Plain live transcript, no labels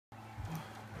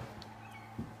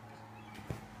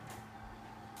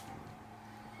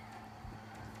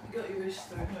got your wrist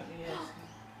through, haven't you? Yes.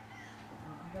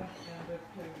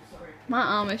 My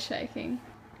arm is shaking.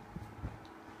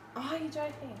 Oh, are you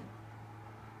joking?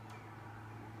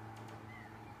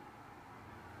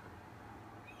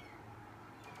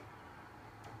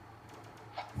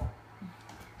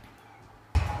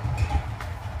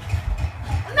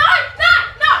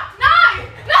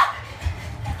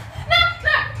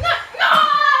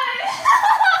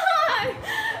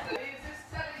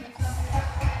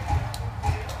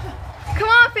 Come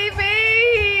on,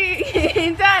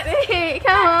 Phoebe! Daddy,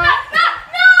 come on!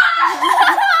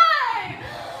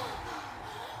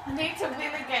 I need to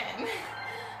win again.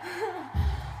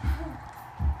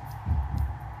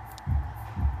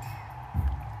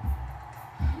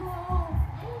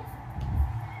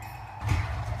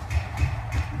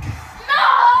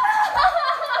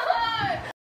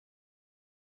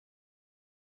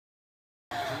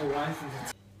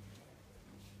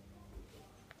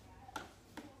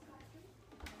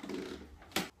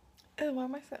 Oh, why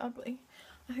am I so ugly?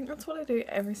 I think that's what I do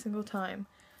every single time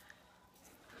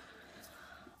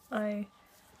I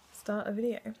start a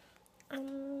video.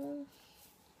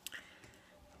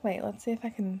 Wait, let's see if I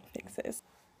can fix this.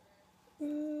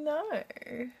 No.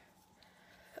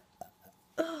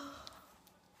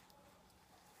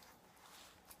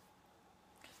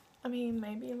 I mean,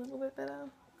 maybe a little bit better.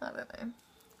 I don't know.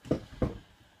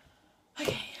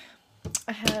 Okay.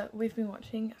 We've been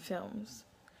watching films.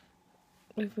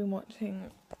 We've been watching,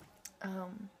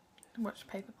 watched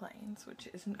Paper Planes, which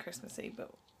isn't Christmassy, but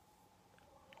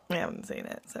we haven't seen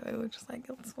it, so we were just like,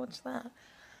 let's watch that.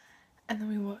 And then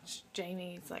we watched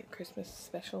Jamie's, like, Christmas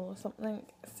special or something,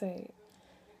 so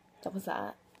that was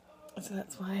that. So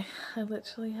that's why I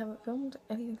literally haven't filmed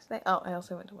anything today. Oh, I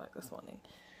also went to work this morning.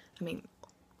 I mean,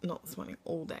 not this morning,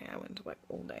 all day. I went to work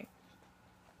all day.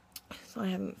 So I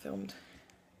haven't filmed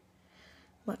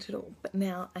much at all. But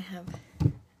now I have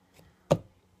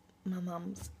my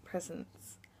mum's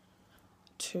presents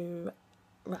to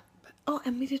wrap. Oh,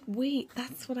 and we did wheat.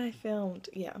 That's what I filmed.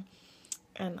 Yeah.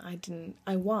 And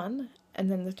I won.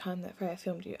 And then the time that Freya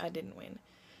filmed you, I didn't win.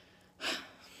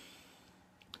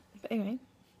 But anyway,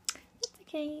 that's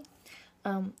okay.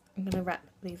 I'm gonna wrap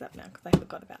these up now because I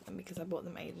forgot about them because I bought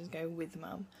them ages ago with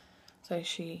Mum, so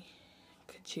she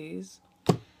could choose,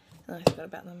 and I forgot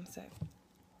about them. So,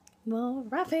 well,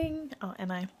 wrapping. Oh,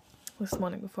 and this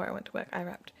morning before I went to work, I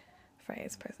wrapped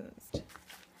Freya's presents.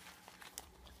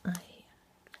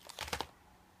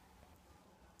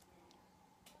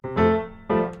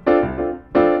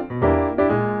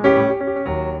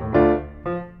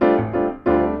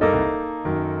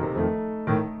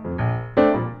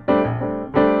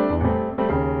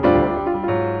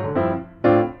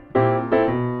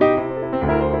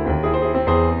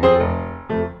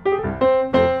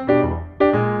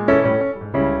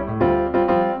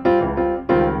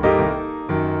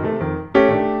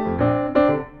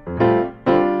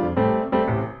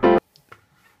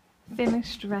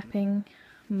 Finished wrapping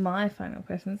my final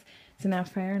presents, so now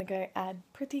Freya and I go add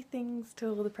pretty things to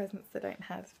all the presents that don't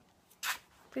have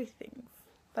pretty things.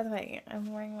 By the way,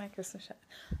 I'm wearing my Christmas shirt.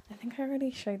 I think I already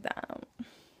showed that.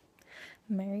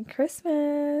 Merry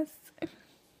Christmas!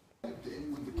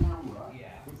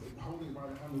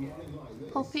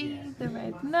 Poppy the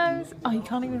red nose. Oh, you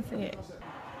can't even see it.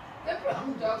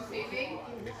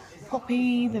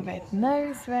 Poppy the red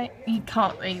nose, right? You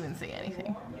can't even see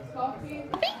anything. Poppy,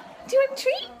 do you want a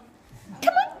treat?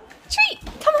 Come on, treat!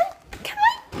 Come on, come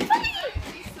on, Poppy!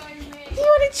 Do you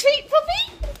want a treat, Poppy?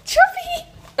 Trophy!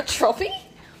 A trophy?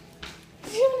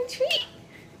 Do you want a treat?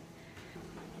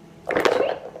 A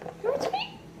treat? You want a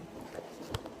treat?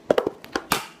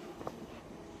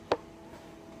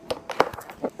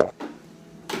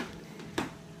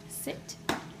 Sit.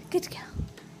 Good girl.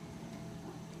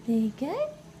 There you go.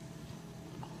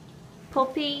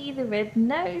 Poppy the red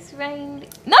nose reindeer.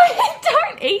 No,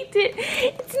 don't eat it.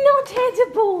 It's not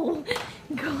edible.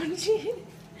 Gorgeous.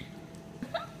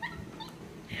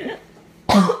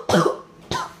 Oh,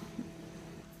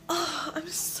 I'm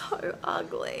so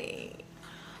ugly.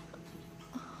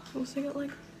 I've also got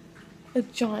like a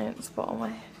giant spot on my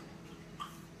head.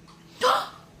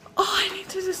 Oh, I need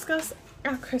to discuss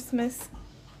our Christmas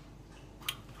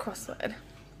crossword.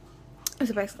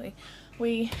 So basically,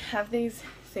 we have these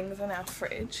things on our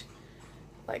fridge,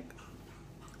 like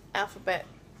alphabet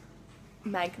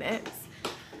magnets,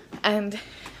 and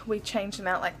we change them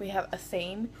out, like we have a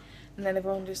theme, and then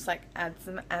everyone just like adds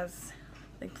them as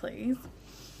they please.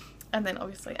 And then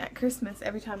obviously at Christmas,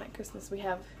 every time at Christmas we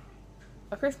have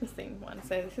a Christmas themed one.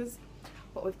 So this is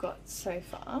what we've got so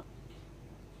far.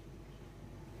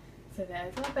 So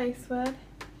there's our base word,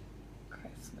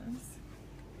 Christmas.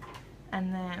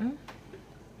 And then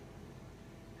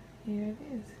here it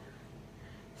is.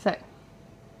 So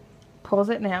pause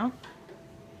it now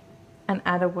and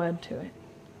add a word to it.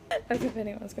 As if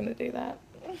anyone's going to do that.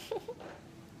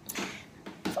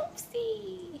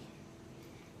 Foxy.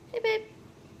 Hey babe.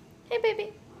 Hey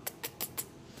baby.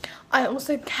 I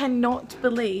also cannot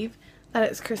believe that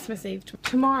it's Christmas Eve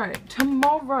tomorrow.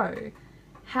 Tomorrow.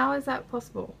 How is that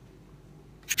possible?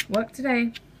 Work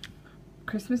today.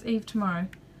 Christmas Eve tomorrow.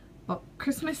 Oh,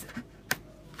 Christmas.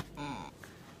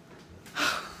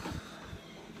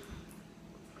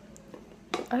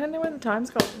 I don't know where the time's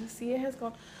gone. This year has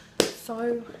gone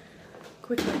so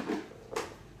quickly.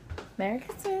 Merry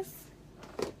Christmas.